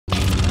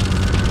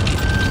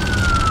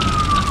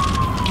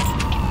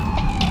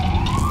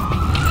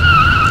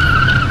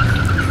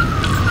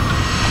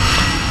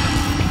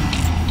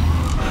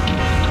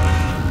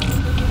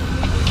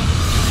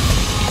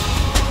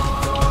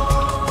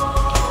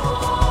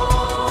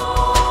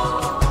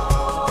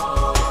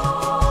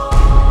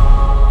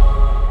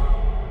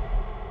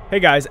Hey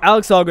guys,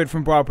 Alex Allgood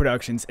from Broad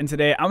Productions, and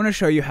today I'm going to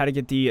show you how to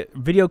get the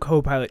Video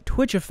Copilot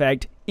Twitch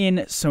effect in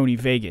Sony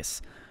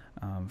Vegas.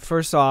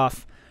 First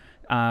off,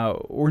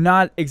 we're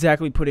not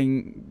exactly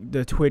putting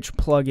the Twitch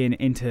plugin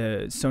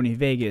into Sony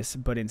Vegas,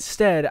 but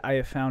instead I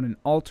have found an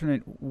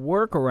alternate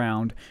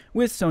workaround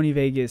with Sony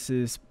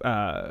Vegas's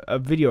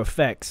video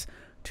effects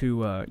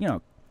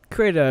to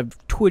create a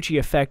twitchy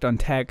effect on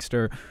text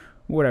or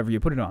whatever you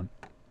put it on.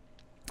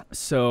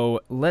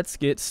 So let's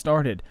get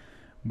started.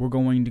 We're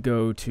going to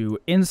go to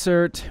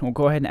Insert. We'll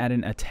go ahead and add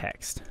in a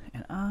text.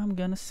 And I'm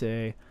going to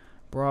say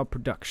Broad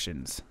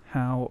Productions.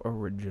 How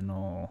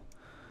original.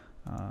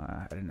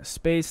 Add in a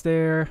space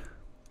there.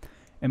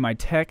 And my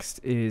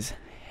text is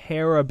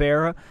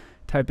Harabera.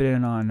 Type it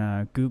in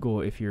on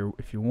Google if you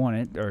want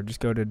it. Or just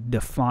go to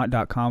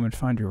defont.com and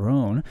find your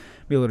own.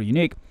 Be a little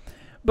unique.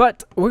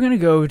 But we're going to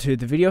go to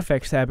the Video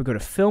Effects tab and go to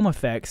Film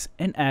Effects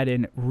and add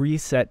in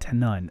Reset to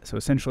None. So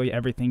essentially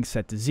everything's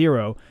set to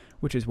 0,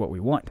 which is what we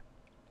want.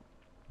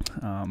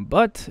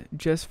 But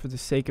just for the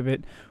sake of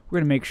it, we're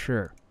going to make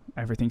sure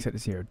everything's set to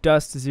 0.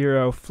 Dust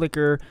 0,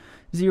 flicker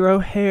 0,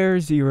 hair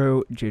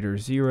 0, jitter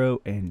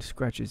 0, and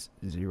scratches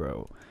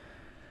 0.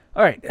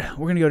 Alright,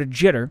 we're going to go to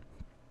jitter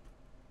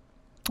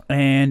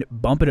and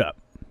bump it up.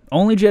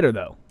 Only jitter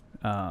though.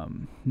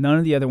 None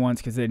of the other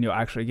ones, because then you'll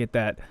actually get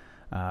that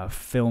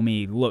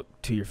filmy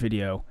look to your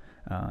video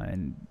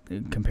and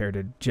compared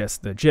to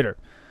just the jitter.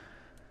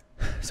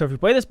 So if you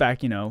play this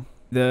back,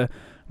 the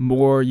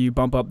more you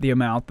bump up the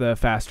amount, the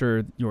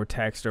faster your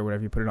text or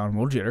whatever you put it on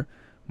will jitter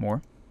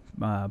more.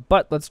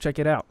 But let's check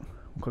it out.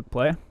 We'll click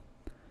play.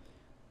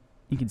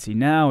 You can see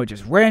now it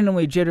just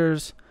randomly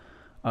jitters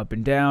up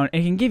and down.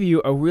 And it can give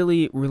you a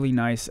really, really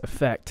nice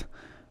effect.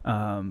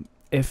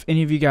 If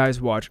any of you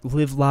guys watch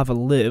Live Lava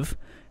Live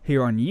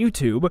here on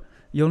YouTube,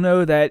 you'll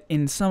know that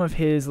in some of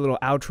his little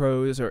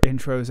outros or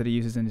intros that he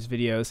uses in his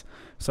videos,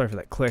 sorry for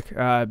that click,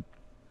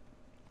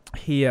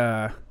 he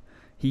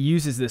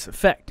uses this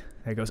effect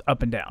that goes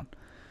up and down.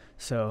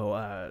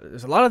 So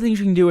there's a lot of things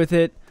you can do with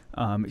it.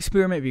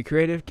 Experiment, be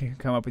creative, can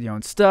come up with your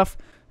own stuff.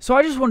 So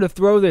I just wanted to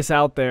throw this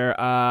out there.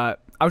 I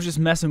was just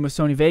messing with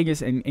Sony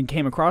Vegas and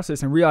came across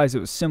this and realized it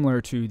was similar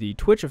to the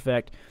Twitch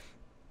effect.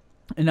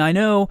 And I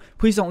know,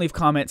 please don't leave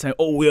comments saying,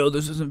 oh, well,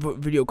 this isn't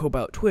Video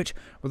Copilot Twitch.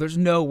 Well, there's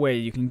no way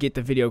you can get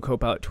the Video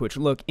Copilot Twitch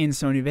look in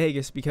Sony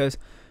Vegas because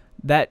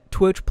that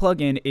Twitch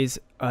plugin is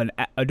an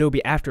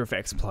Adobe After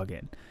Effects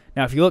plugin.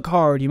 Now, if you look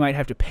hard, you might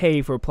have to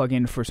pay for a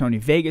plugin for Sony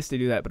Vegas to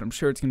do that, but I'm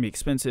sure it's going to be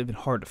expensive and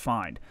hard to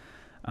find,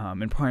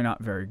 and probably not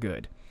very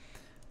good.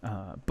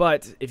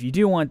 But if you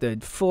do want the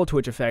full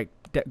Twitch effect,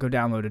 go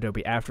download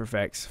Adobe After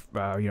Effects.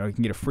 You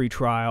can get a free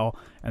trial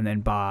and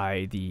then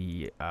buy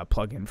the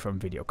plugin from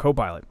Video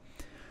Copilot.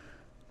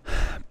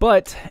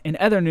 But in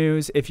other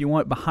news, if you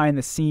want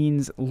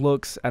behind-the-scenes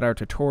looks at our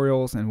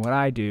tutorials and what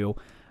I do,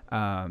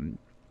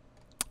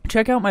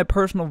 check out my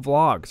personal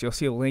vlogs. You'll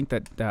see a link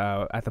that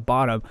at the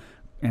bottom,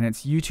 and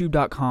it's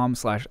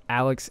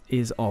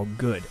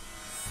youtube.com/AlexIsAllGood.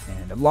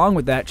 And along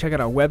with that, check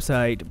out our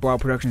website,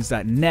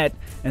 broadproductions.net,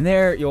 and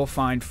there you'll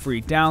find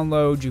free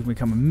downloads. You can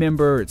become a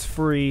member. It's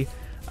free.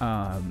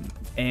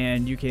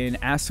 And you can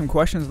ask some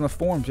questions on the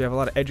forums. You have a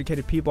lot of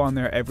educated people on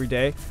there every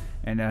day,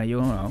 and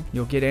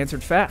you'll get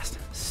answered fast.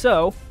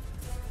 So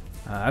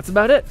that's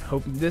about it.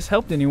 Hope this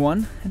helped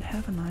anyone, and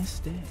have a nice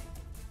day.